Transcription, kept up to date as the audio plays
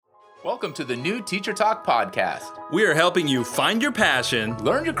Welcome to the New Teacher Talk podcast. We are helping you find your passion,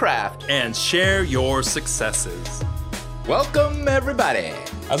 Learn your craft, and share your successes. Welcome, everybody.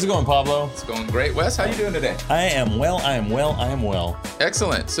 How's it going, Pablo? It's going great. Wes, how you doing today? I am well.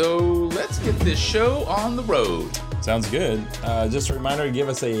 Excellent. So let's get this show on the road. Sounds good. Just a reminder to give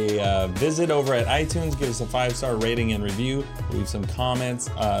us a visit over at iTunes. Give us a 5-star rating and review. Leave some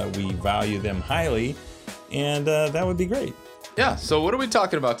comments. We value them highly, and that would be great. Yeah, so what are we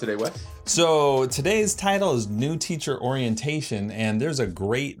talking about today, Wes? So today's title is New Teacher Orientation, and there's a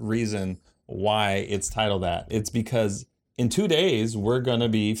great reason why it's titled that. It's because in 2 days, we're going to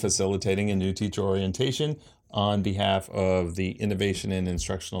be facilitating a new teacher orientation on behalf of the Innovation and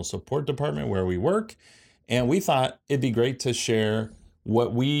Instructional Support Department where we work. And we thought it'd be great to share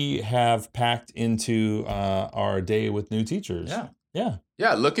what we have packed into our day with new teachers. Yeah,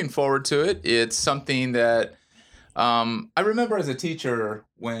 looking forward to it. It's something that I remember as a teacher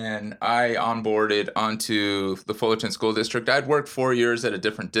when I onboarded onto the Fullerton School District. I'd worked 4 years at a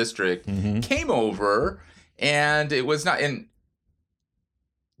different district, came over, and it was not in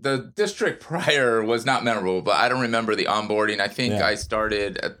the district prior was not memorable, but I don't remember the onboarding. I think I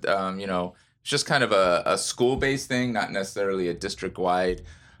started at, it's just kind of a school-based thing, not necessarily a district-wide,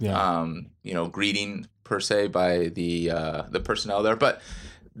 greeting per se by the personnel there. But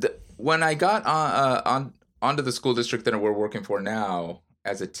when I got onto the school district that we're working for now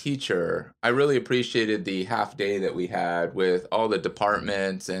as a teacher, I really appreciated the half day that we had with all the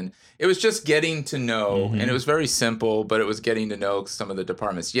departments, and it was just getting to know, and it was very simple, but it was getting to know some of the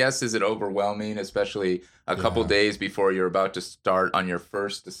departments. Yes, is it overwhelming, especially a couple days before you're about to start on your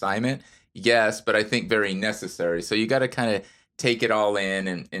first assignment? Yes, but I think very necessary. So you got to kind of take it all in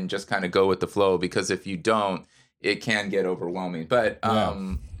and just kind of go with the flow, because if you don't, it can get overwhelming. But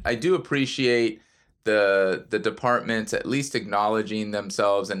I do appreciate the departments at least acknowledging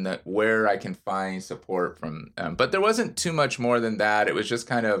themselves and where I can find support from them. But there wasn't too much more than that. It was just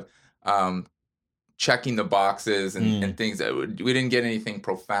kind of checking the boxes and things that we didn't get anything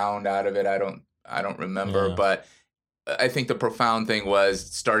profound out of it. I don't remember, but I think the profound thing was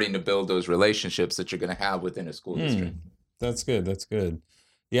starting to build those relationships that you're going to have within a school district. That's good.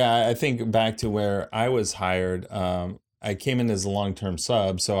 Yeah, I think back to where I was hired. I came in as a long-term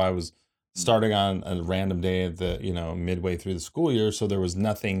sub, so I was starting on a random day at the, midway through the school year. So there was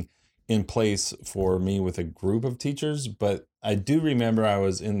nothing in place for me with a group of teachers. But I do remember I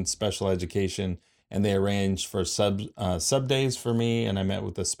was in special education and they arranged for sub days for me. And I met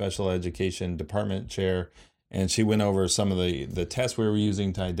with the special education department chair, and she went over some of the tests we were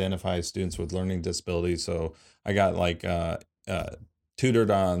using to identify students with learning disabilities. So I got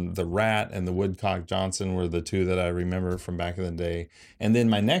tutored on the Rat and the Woodcock Johnson were the two that I remember from back in the day. And then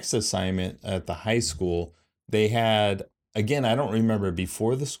my next assignment at the high school, they had, again, I don't remember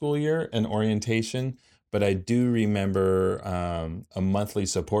before the school year, an orientation, but I do remember a monthly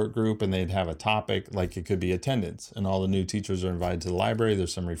support group, and they'd have a topic, like it could be attendance, and all the new teachers are invited to the library.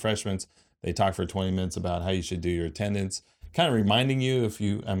 There's some refreshments. They talk for 20 minutes about how you should do your attendance, kind of reminding you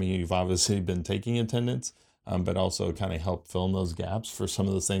you've obviously been taking attendance, but also kind of help fill in those gaps for some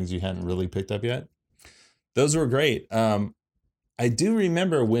of those things you hadn't really picked up yet. Those were great. I do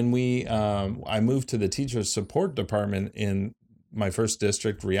remember when I moved to the teacher support department in my first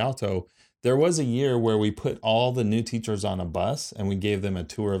district, Rialto, there was a year where we put all the new teachers on a bus and we gave them a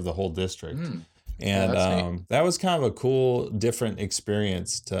tour of the whole district. And that was kind of a cool, different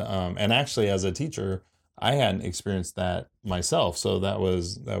experience to, and actually as a teacher, I hadn't experienced that myself, so that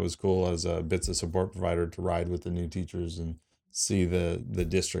was cool as a BITSA support provider to ride with the new teachers and see the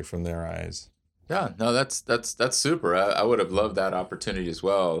district from their eyes. Yeah, no, that's super. I would have loved that opportunity as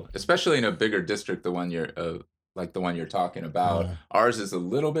well, especially in a bigger district, the one you're talking about. Ours is a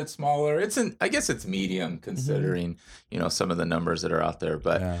little bit smaller. I guess it's medium considering some of the numbers that are out there.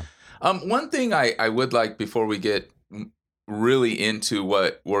 But one thing I would like before we get really into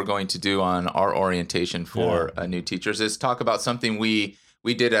what we're going to do on our orientation for new teachers is talk about something we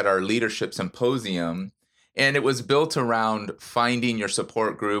did at our leadership symposium, and it was built around finding your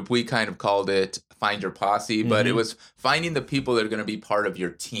support group. We kind of called it Find Your Posse, but it was finding the people that are going to be part of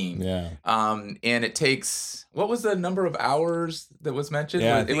your team. And it takes, what was the number of hours that was mentioned?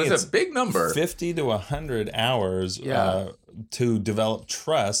 It was a big number. 50 to 100 hours to develop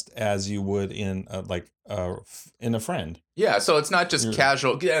trust as you would in a friend. Yeah, so it's not just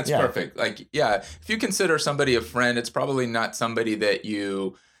casual. Yeah, it's perfect. If you consider somebody a friend, it's probably not somebody that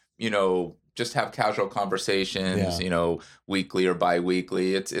you just have casual conversations, weekly or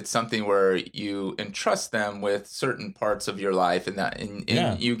bi-weekly. It's something where you entrust them with certain parts of your life,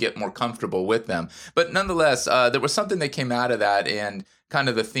 and you get more comfortable with them. But nonetheless, there was something that came out of that, and kind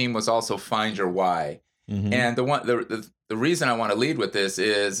of the theme was also find your why. Mhm. And the reason I want to lead with this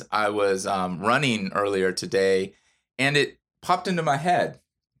is I was running earlier today, and it popped into my head,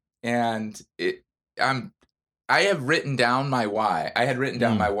 and I have written down my why. I had written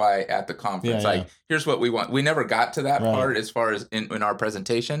down my why at the conference. Yeah, Like, yeah. here's what we want. We never got to that Right. part as far as in our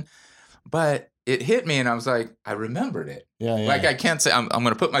presentation, but it hit me, and I was like, I remembered it. Yeah, yeah. Like, I can't say I'm going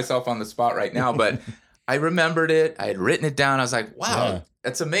to put myself on the spot right now, but I remembered it. I had written it down. I was like, wow, Yeah.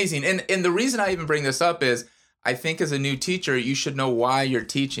 that's amazing. And the reason I even bring this up is I think as a new teacher, you should know why you're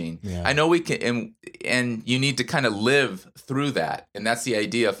teaching. Yeah. I know we can, and you need to kind of live through that. And that's the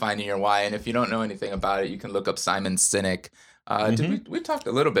idea of finding your why. And if you don't know anything about it, you can look up Simon Sinek. We talked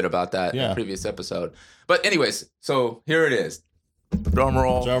a little bit about that in Yeah. a previous episode. But anyways, so here it is. Drum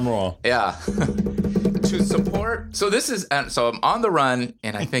roll. Drum roll. Yeah. To support. So this is, so I'm on the run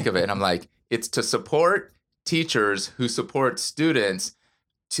and I think of it and I'm like, it's to support teachers who support students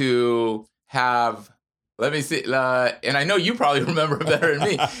to have, let me see, and I know you probably remember better than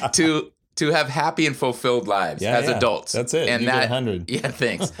me, to have happy and fulfilled lives as adults. That's it. And you get 100. Yeah,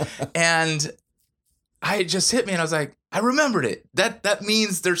 thanks. And it just hit me and I was like, I remembered it. That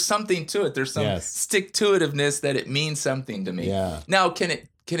means there's something to it. There's some stick-to-itiveness that it means something to me. Yeah. Now, can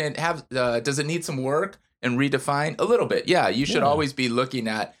it have, does it need some work and redefine? A little bit. Yeah, you should always be looking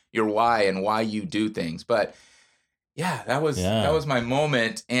at your why and why you do things. But yeah, that was my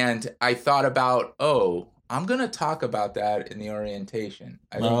moment. And I thought about, I'm going to talk about that in the orientation.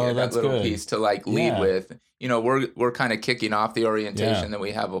 I think that little good. piece to like lead with. You know, we're kind of kicking off the orientation, that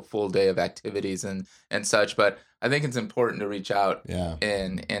we have a full day of activities and such, but I think it's important to reach out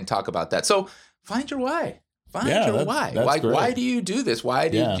and talk about that. So find your why. Find your why. Why do you do this? Why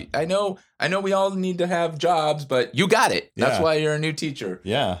do you, I know we all need to have jobs, but you got it. That's why you're a new teacher.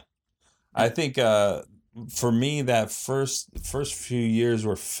 Yeah. I think for me, that first few years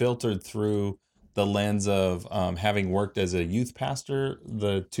were filtered through the lens of having worked as a youth pastor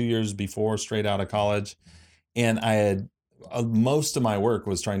the 2 years before, straight out of college. And I had most of my work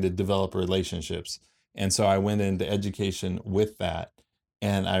was trying to develop relationships. And so I went into education with that.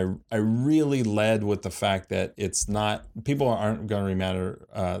 And I really led with the fact that it's not, people aren't going to remember,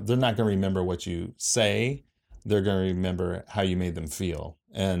 they're not going to remember what you say. They're going to remember how you made them feel.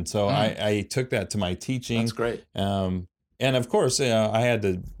 And so I took that to my teaching. That's great. And of course, I had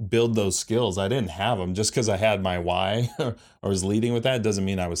to build those skills. I didn't have them just because I had my why or was leading with that. Doesn't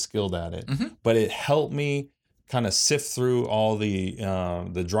mean I was skilled at it. Mm-hmm. But it helped me kind of sift through all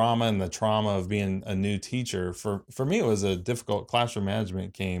the drama and the trauma of being a new teacher. For me, it was a difficult. Classroom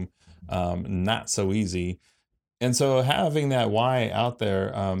management came not so easy. And so having that why out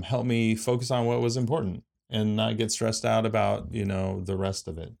there helped me focus on what was important and not get stressed out about, the rest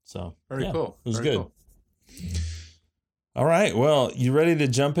of it. So Very cool. It was Very good. Cool. All right. Well, you ready to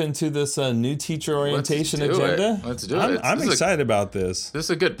jump into this new teacher orientation agenda? Let's do it. I'm excited about this. This is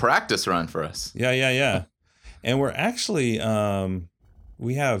a good practice run for us. Yeah. And we're actually,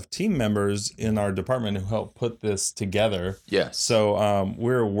 we have team members in our department who help put this together. Yes. So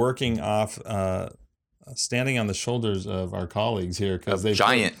we're working off, standing on the shoulders of our colleagues here because they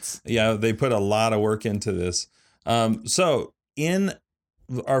giants. They put a lot of work into this. So in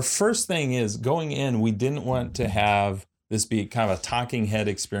our first thing is going in, we didn't want to have this be kind of a talking head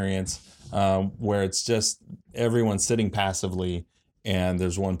experience where it's just everyone sitting passively and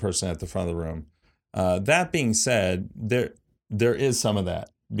there's one person at the front of the room. That being said, there is some of that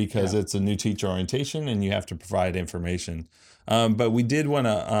because it's a new teacher orientation and you have to provide information. But we did want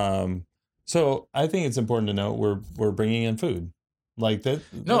to. So I think it's important to note we're bringing in food. Like that.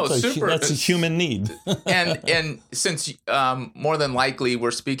 No, that's a human need. and since more than likely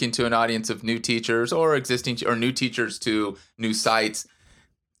we're speaking to an audience of new teachers or existing or new teachers to new sites,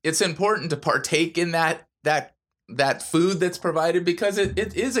 it's important to partake in that food that's provided because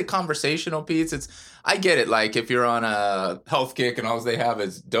it is a conversational piece. I get it. Like if you're on a health kick and all they have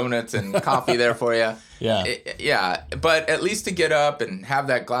is donuts and coffee there for you. Yeah. But at least to get up and have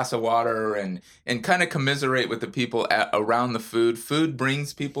that glass of water and kind of commiserate with the people around the food. Food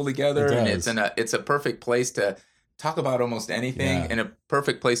brings people together, and it's a perfect place to talk about almost anything and a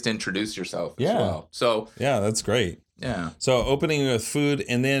perfect place to introduce yourself as well. So that's great. Yeah. So opening with food,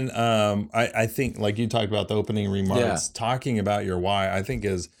 and then I think like you talked about the opening remarks, talking about your why, I think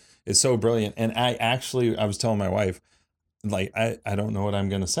is so brilliant. And I was telling my wife, like I don't know what I'm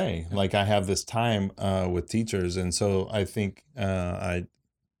going to say. Like I have this time with teachers, and so I think I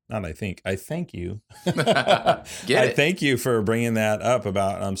thank you. I thank you for bringing that up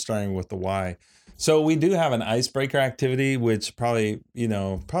about starting with the why. So we do have an icebreaker activity, which probably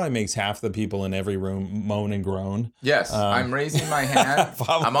makes half the people in every room moan and groan. Yes, I'm raising my hand.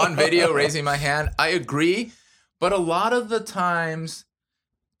 I'm on video raising my hand. I agree. But a lot of the times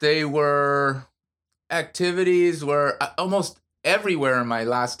they were activities where almost everywhere in my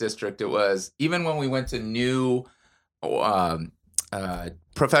last district it was, even when we went to new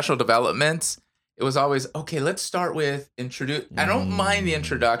professional developments, it was always, okay, let's start with introduce. I don't mind the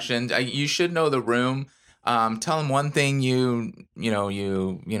introduction. You should know the room. Tell them one thing you're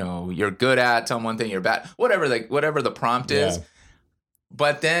good at. Tell them one thing you're bad. Whatever the prompt is.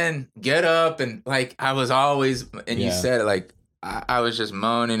 But then get up and like I was always, and you said like I was just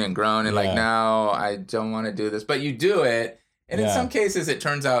moaning and groaning like, no, I don't want to do this. But you do it, and in some cases it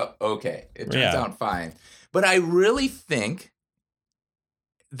turns out okay. It turns out fine. But I really think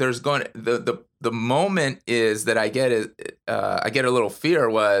there's going to, the moment is that I get a little fear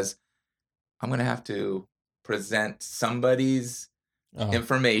was I'm going to have to present somebody's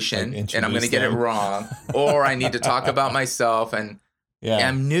information and I'm going to get it wrong, or I need to talk about myself and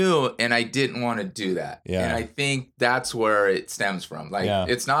I'm new and I didn't want to do that. And I think that's where it stems from. Like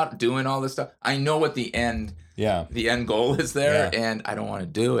it's not doing all this stuff. I know what the end goal is there and I don't want to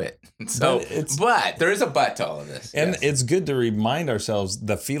do it. So, but there is a but to all of this. And it's good to remind ourselves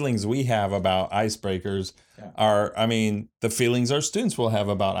the feelings we have about icebreakers are, the feelings our students will have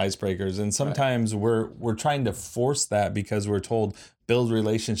about icebreakers. And sometimes we're trying to force that because we're told build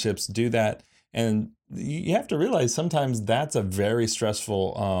relationships, do that. And you have to realize sometimes that's a very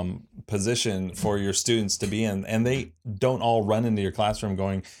stressful position for your students to be in. And they don't all run into your classroom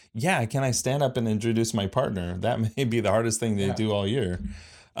going, can I stand up and introduce my partner? That may be the hardest thing they do all year.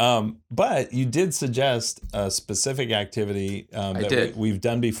 But you did suggest a specific activity that we've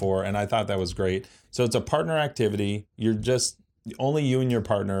done before, and I thought that was great. So it's a partner activity. Only you and your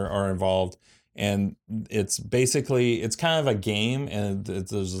partner are involved. And it's kind of a game, and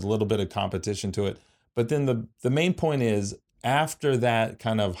there's a little bit of competition to it. But then the main point is, after that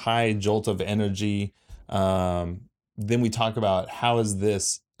kind of high jolt of energy, then we talk about how is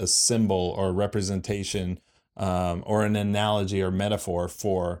this a symbol or a representation or an analogy or metaphor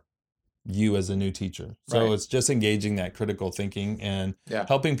for you as a new teacher. So it's just engaging that critical thinking and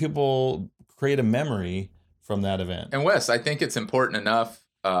helping people create a memory from that event. And Wes, I think it's important enough.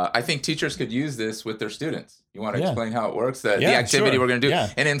 I think teachers could use this with their students. You want to explain how it works? The activity we're going to do. Yeah.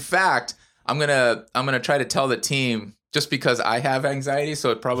 And in fact, I'm gonna try to tell the team, just because I have anxiety,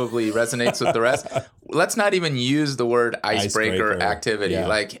 so it probably resonates with the rest. Let's not even use the word icebreaker activity. Yeah.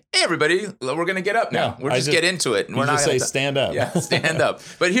 Like, hey, everybody, we're going to get up now. We're just get into it. And we're not say stand up. Yeah, stand up.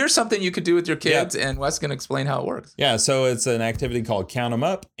 But here's something you could do with your kids, and Wes can explain how it works. Yeah, so it's an activity called Count 'em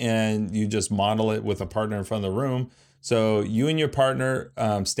Up, and you just model it with a partner in front of the room. So you and your partner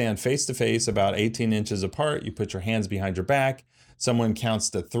stand face to face about 18 inches apart. You put your hands behind your back. Someone counts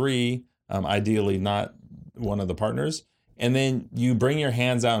to 3, ideally not one of the partners. And then you bring your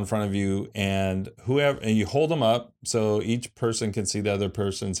hands out in front of you and you hold them up so each person can see the other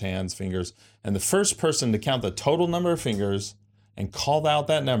person's hands, fingers. And the first person to count the total number of fingers and call out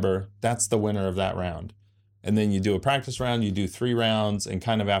that number, that's the winner of that round. And then you do a practice round, you do 3 rounds, and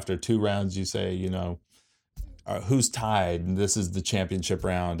kind of after 2 rounds, you say, who's tied, and this is the championship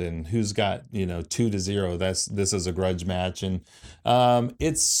round, and who's got 2-0, this is a grudge match. And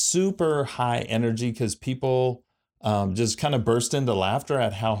it's super high energy because people just kind of burst into laughter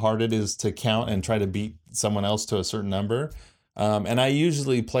at how hard it is to count and try to beat someone else to a certain number. And I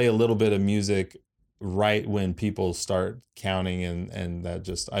usually play a little bit of music right when people start counting, and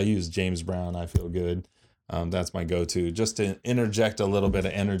I use James Brown, I Feel Good. That's my go-to, just to interject a little bit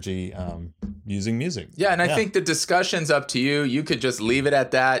of energy using music. Yeah, and I think the discussion's up to you. You could just leave it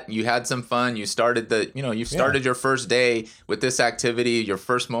at that. You had some fun. You started your first day with this activity, your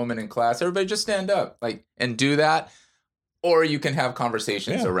first moment in class. Everybody just stand up and do that. Or you can have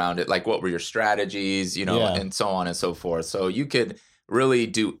conversations around it, like what were your strategies, and so on and so forth. So you could really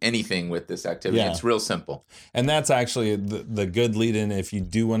do anything with this activity. Yeah. It's real simple. And that's actually the good lead-in, if you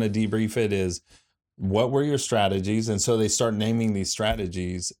do want to debrief it, is what were your strategies? And so they start naming these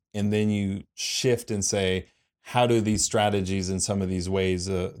strategies, and then you shift and say, how do these strategies and some of these ways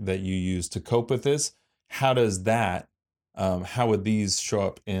that you use to cope with this, how would these show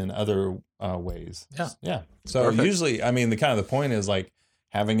up in other ways? Yeah. So perfect. Usually, the point is like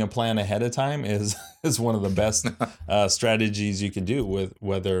having a plan ahead of time is one of the best strategies you can do, with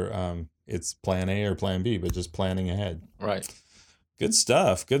whether it's plan A or plan B, but just planning ahead. Right. Good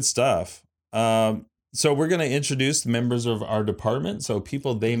stuff. So we're going to introduce members of our department. So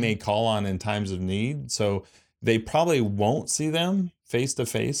people they may call on in times of need. So they probably won't see them face to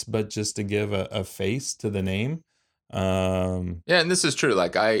face, but just to give a face to the name. Yeah, and this is true.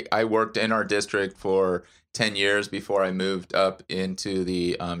 Like I worked in our district for 10 years before I moved up into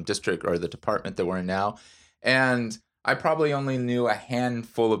the district or the department that we're in now. And I probably only knew a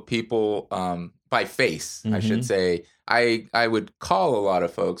handful of people by face, I should say. I would call a lot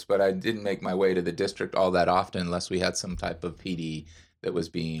of folks, but I didn't make my way to the district all that often unless we had some type of PD that was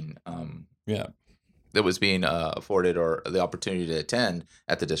being afforded or the opportunity to attend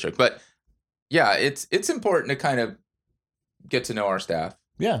at the district. But yeah, it's important to kind of get to know our staff.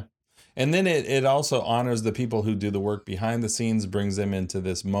 Yeah. And then it also honors the people who do the work behind the scenes, brings them into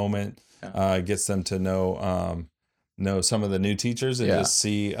this moment, gets them to know some of the new teachers and just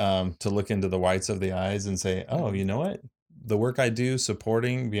see, to look into the whites of the eyes and say, oh, you know what? The work I do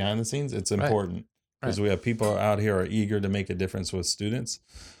supporting behind the scenes, it's important because we have people out here who are eager to make a difference with students.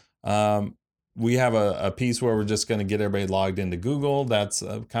 We have a piece where we're just going to get everybody logged into Google. That's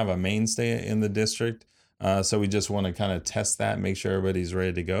kind of a mainstay in the district. So we just want to kind of test that, make sure everybody's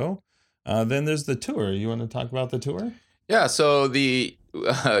ready to go. Then there's the tour. You want to talk about the tour? Yeah, so we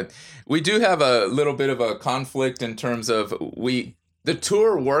do have a little bit of a conflict in terms of the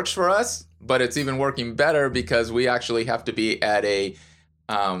tour works for us, but it's even working better because we actually have to be at a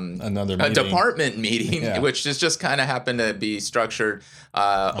department meeting, which is just kind of happened to be structured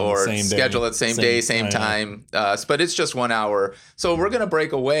or scheduled at the same day, same time. But it's just 1 hour. So we're going to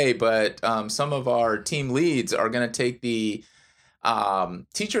break away, but some of our team leads are going to take the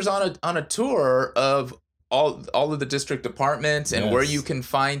teachers on a tour of all of the district departments and where you can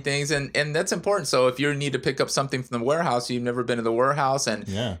find things, and that's important. So if you need to pick up something from the warehouse, you've never been to the warehouse, and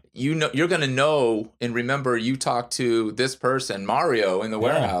you know you're going to know and remember you talked to this person, Mario, in the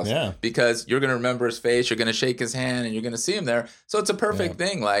warehouse, because you're going to remember his face, you're going to shake his hand, and you're going to see him there. So it's a perfect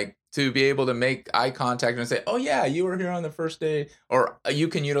thing, like to be able to make eye contact and say, oh yeah, you were here on the first day, or you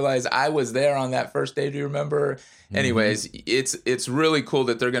can utilize, I was there on that first day, do you remember? Anyways, it's really cool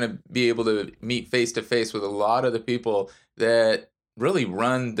that they're going to be able to meet face to face with a lot of the people that really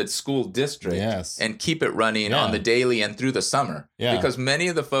run the school district and keep it running on the daily and through the summer. Because many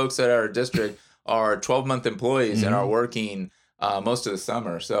of the folks at our district are 12-month employees and are working most of the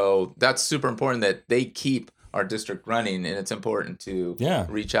summer. So that's super important that they keep our district running, and it's important to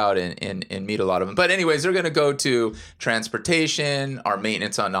reach out and meet a lot of them. But anyways, they're going to go to transportation, our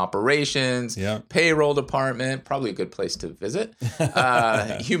maintenance on operations, payroll department, probably a good place to visit.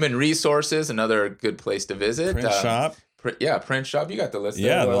 Human resources, another good place to visit. Print shop. Print shop. You got the list.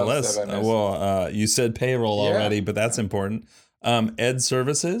 Yeah, the list. Well, you said payroll already, but that's important. Ed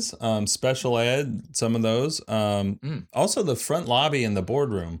services, special ed, some of those. Also the front lobby and the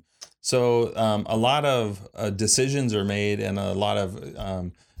boardroom. So a lot of decisions are made, and a lot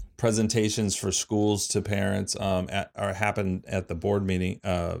of presentations for schools to parents happen at the board meeting,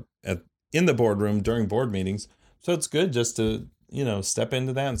 in the boardroom during board meetings. So it's good just to step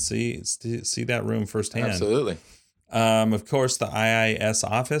into that and see that room firsthand. Absolutely. Of course, the IIS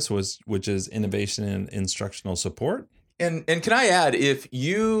office which is Innovation and Instructional Support. And can I add, if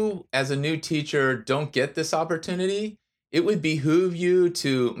you as a new teacher don't get this opportunity, it would behoove you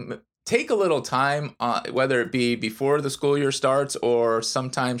to take a little time, whether it be before the school year starts or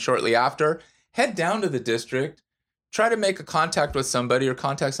sometime shortly after, head down to the district, try to make a contact with somebody or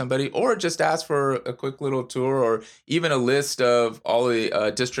contact somebody, or just ask for a quick little tour or even a list of all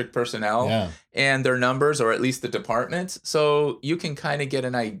the district personnel and their numbers, or at least the departments. So you can kind of get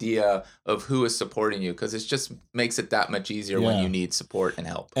an idea of who is supporting you, because it just makes it that much easier when you need support and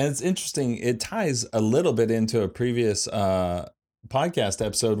help. And it's interesting. It ties a little bit into a previous podcast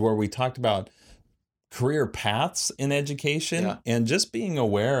episode where we talked about career paths in education and just being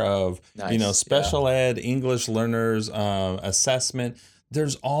aware of, special ed, English learners, assessment.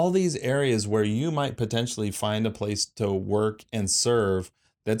 There's all these areas where you might potentially find a place to work and serve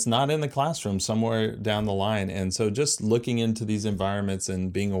that's not in the classroom, somewhere down the line. And so just looking into these environments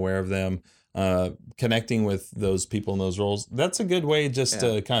and being aware of them, connecting with those people in those roles, that's a good way just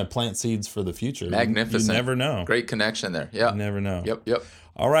to kind of plant seeds for the future. Magnificent. You never know. Great connection there. Yeah. You never know. Yep.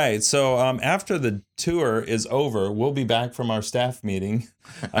 All right. So after the tour is over, we'll be back from our staff meeting.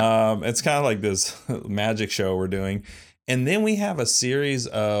 It's kind of like this magic show we're doing. And then we have a series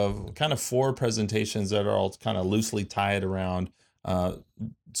of kind of 4 presentations that are all kind of loosely tied around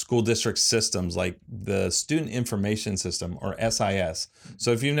school district systems, like the Student Information System, or SIS.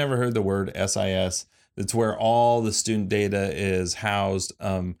 So if you've never heard the word SIS, it's where all the student data is housed,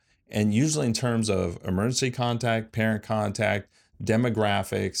 and usually in terms of emergency contact, parent contact,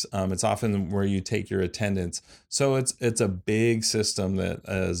 demographics. It's often where you take your attendance. So it's a big system that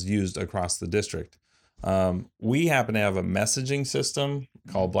is used across the district. We happen to have a messaging system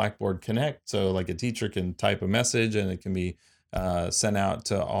called Blackboard Connect. So like a teacher can type a message and it can be sent out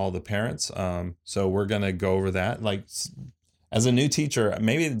to all the parents. So we're going to go over that. Like as a new teacher,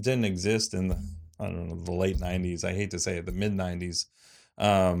 maybe it didn't exist in the late 90s. I hate to say it, the mid 90s.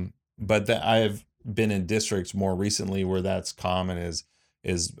 But I've been in districts more recently where that's common is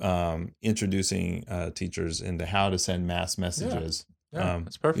introducing teachers into how to send mass messages. Yeah,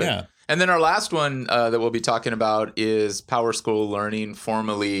 that's perfect. Yeah. And then our last one that we'll be talking about is PowerSchool Learning,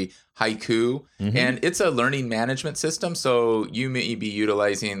 formerly Haiku. Mm-hmm. And it's a learning management system. So you may be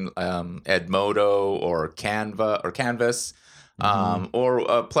utilizing Edmodo or Canvas. Or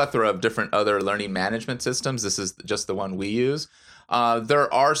a plethora of different other learning management systems. This is just the one we use.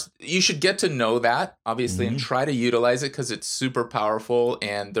 You should get to know that, obviously, and try to utilize it because it's super powerful.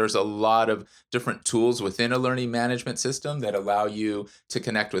 And there's a lot of different tools within a learning management system that allow you to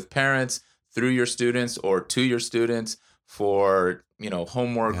connect with parents through your students or to your students for,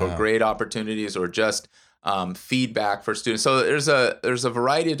 homework or grade opportunities or just feedback for students. So there's a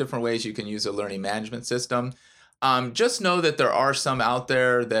variety of different ways you can use a learning management system. Just know that there are some out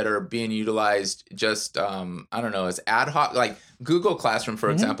there that are being utilized just, as ad hoc. Like Google Classroom,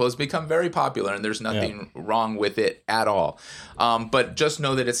 for example, has become very popular, and there's nothing wrong with it at all. But just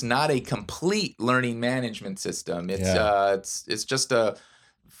know that it's not a complete learning management system. It's just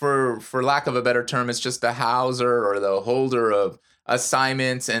for lack of a better term, it's just a houser or the holder of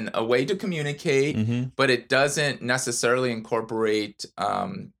assignments and a way to communicate, but it doesn't necessarily incorporate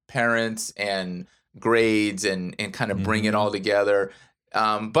parents and grades and kind of bring it all together.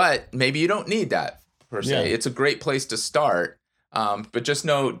 But maybe you don't need that per se. Yeah. It's a great place to start. But just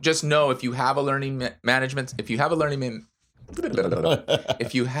know if you have a learning management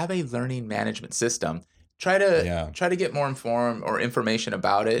system, try to get more informed or information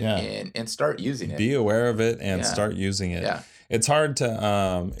about it and start using it. Be aware of it and start using it. Yeah. It's hard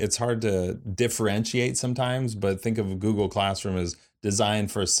to differentiate sometimes, but think of Google Classroom as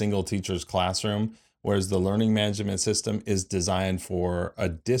designed for a single teacher's classroom, whereas the learning management system is designed for a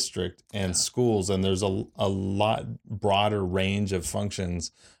district and schools, and there's a lot broader range of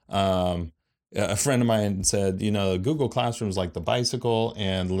functions. A friend of mine said, Google Classroom is like the bicycle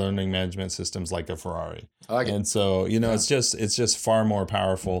and learning management systems like a Ferrari. I like it. And so, it's just far more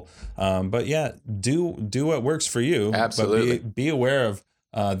powerful. But yeah, do what works for you. Absolutely. But be aware of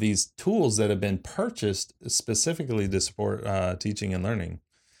these tools that have been purchased specifically to support teaching and learning.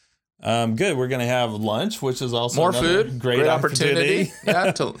 Good. We're going to have lunch, which is also more food. Great opportunity.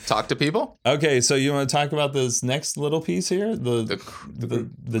 To talk to people. Okay, so you want to talk about this next little piece here,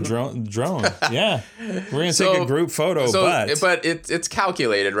 the drone. Yeah, we're going to take a group photo, but it's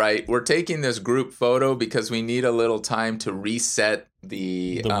calculated, right? We're taking this group photo because we need a little time to reset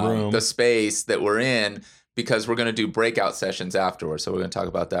the room, the space that we're in, because we're going to do breakout sessions afterwards. So we're going to talk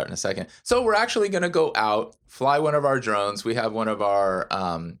about that in a second. So we're actually going to go out, fly one of our drones. We have one of our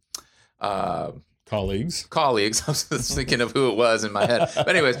colleagues. I was thinking of who it was in my head. But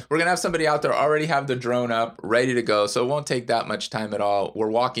anyways, we're going to have somebody out there already have the drone up, ready to go. So it won't take that much time at all.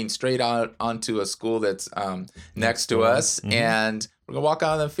 We're walking straight out onto a school that's next to us. And we're going to walk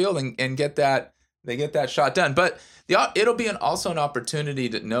out on the field and get that shot done. But it'll be also an opportunity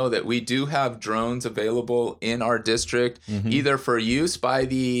to know that we do have drones available in our district, either for use by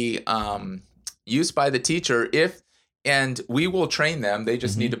the teacher, and we will train them. They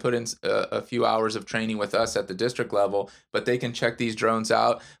just need to put in a few hours of training with us at the district level, but they can check these drones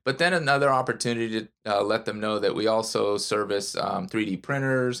out. But then another opportunity to let them know that we also service 3D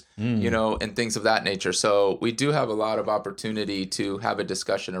printers, and things of that nature. So we do have a lot of opportunity to have a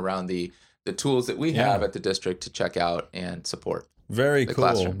discussion around the tools that we have at the district to check out and support. Very cool.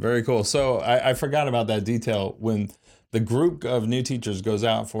 Classroom. Very cool. So I forgot about that detail. When the group of new teachers goes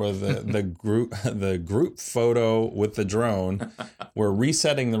out for the group photo with the drone, we're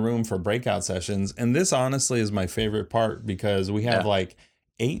resetting the room for breakout sessions. And this honestly is my favorite part, because we have like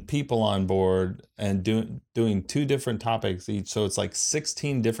 8 people on board and doing 2 different topics each. So it's like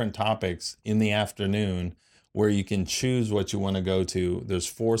 16 different topics in the afternoon where you can choose what you want to go to. There's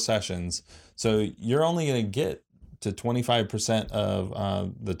 4 sessions. So you're only going to get to 25%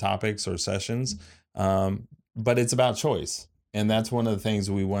 of the topics or sessions. But it's about choice. And that's one of the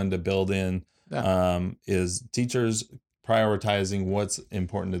things we wanted to build in, is teachers prioritizing what's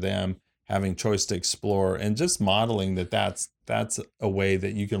important to them, having choice to explore, and just modeling that's a way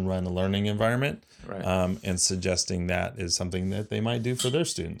that you can run a learning environment, right. And suggesting that is something that they might do for their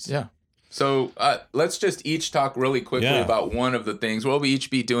students. Yeah. So let's just each talk really quickly about one of the things. We'll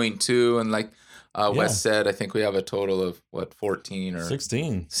each be doing 2, and like Wes said, I think we have a total of 14 or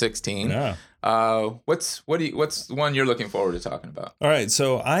 16. 16. Yeah. What's the one you're looking forward to talking about? All right,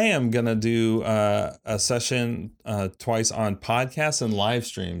 so I am gonna do a session twice on podcasts and live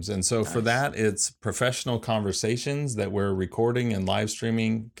streams, and so for that, it's professional conversations that we're recording and live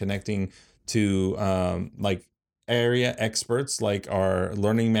streaming, connecting to like area experts, like our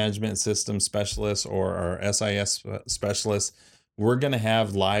learning management system specialists or our SIS specialists. We're gonna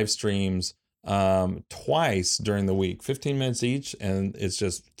have live streams twice during the week, 15 minutes each, and it's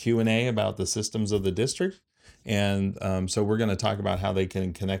just Q&A about the systems of the district. And so we're going to talk about how they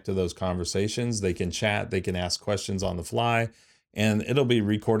can connect to those conversations. They can chat, they can ask questions on the fly, and it'll be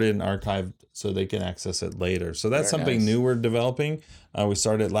recorded and archived so they can access it later. So that's Very something nice. new we're developing. We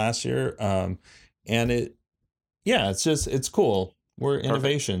started last year, and it's cool. We're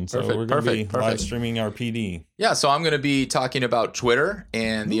innovation, so we're going to be live streaming our PD. Yeah, so I'm going to be talking about Twitter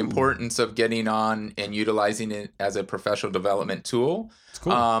and the importance of getting on and utilizing it as a professional development tool. It's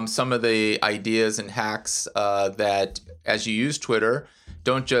cool. Some of the ideas and hacks that as you use Twitter,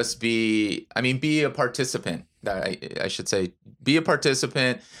 don't just be a participant. I should say, be a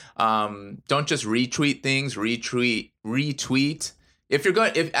participant. Don't just retweet things. Retweet.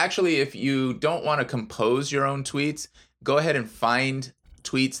 If you don't want to compose your own tweets, go ahead and find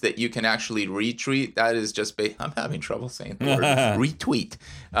tweets that you can actually retweet. That is just I'm having trouble saying the word retweet.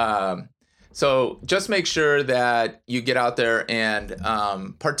 So just make sure that you get out there and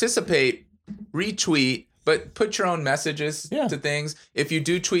participate, retweet, but put your own messages to things. If you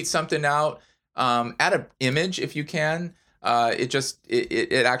do tweet something out, add an image if you can.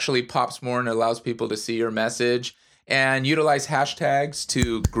 It actually pops more and allows people to see your message. And utilize hashtags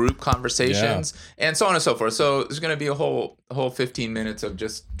to group conversations and so on and so forth. So there's going to be a whole 15 minutes of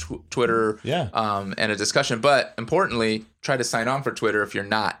just Twitter and a discussion. But importantly, try to sign on for Twitter if you're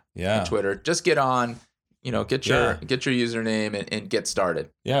not on Twitter. Just get on, get your username and get started.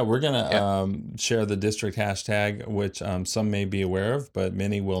 Yeah, we're going to share the district hashtag, which some may be aware of, but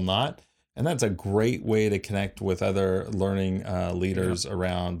many will not. And that's a great way to connect with other learning leaders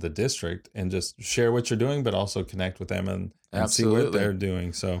around the district and just share what you're doing, but also connect with them and see what they're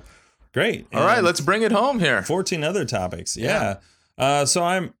doing. So great. All right, let's bring it home here. 14 other topics. Yeah. So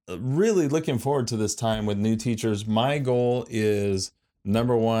I'm really looking forward to this time with new teachers. My goal is,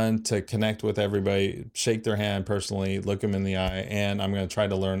 number one, to connect with everybody, shake their hand personally, look them in the eye, and I'm going to try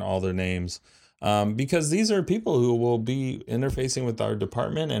to learn all their names. Because these are people who will be interfacing with our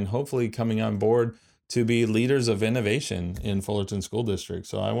department and hopefully coming on board to be leaders of innovation in Fullerton School District.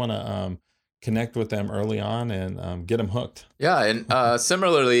 So I want to connect with them early on and get them hooked. Yeah, and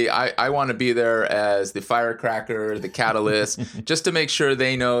similarly, I want to be there as the firecracker, the catalyst, just to make sure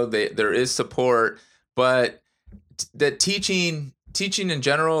they know that there is support, but that teaching in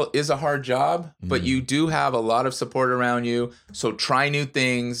general is a hard job, but you do have a lot of support around you. So try new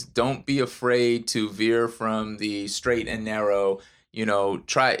things. Don't be afraid to veer from the straight and narrow.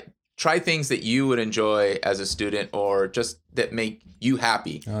 Try things that you would enjoy as a student or just that make you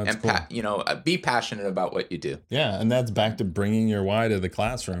happy. And cool. Be passionate about what you do. Yeah, and that's back to bringing your why to the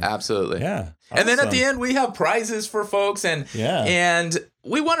classroom. Absolutely. Yeah. Awesome. And then at the end, we have prizes for folks. And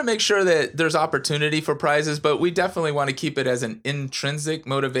we want to make sure that there's opportunity for prizes, but we definitely want to keep it as an intrinsic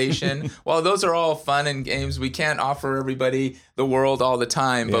motivation. While those are all fun and games, we can't offer everybody the world all the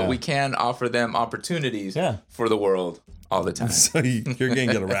time, but we can offer them opportunities for the world all the time. So you're going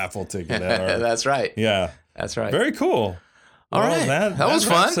to get a raffle ticket. That's right. Yeah. That's right. Very cool. All right. That was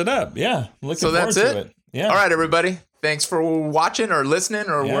fun. It up. Yeah. Looking so that's forward to it. Yeah. All right, everybody. Thanks for watching or listening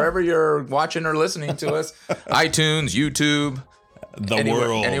or wherever you're watching or listening to us. iTunes, YouTube,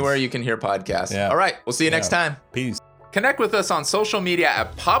 anywhere you can hear podcasts. Yeah. All right. We'll see you next time. Peace. Connect with us on social media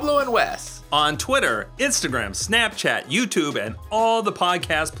at Pablo and Wes. On Twitter, Instagram, Snapchat, YouTube, and all the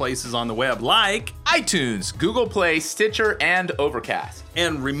podcast places on the web like iTunes, Google Play, Stitcher, and Overcast.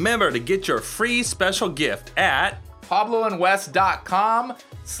 And remember to get your free special gift at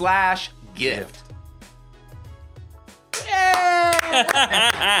pabloandwes.com/gift.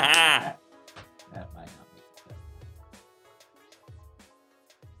 Yay!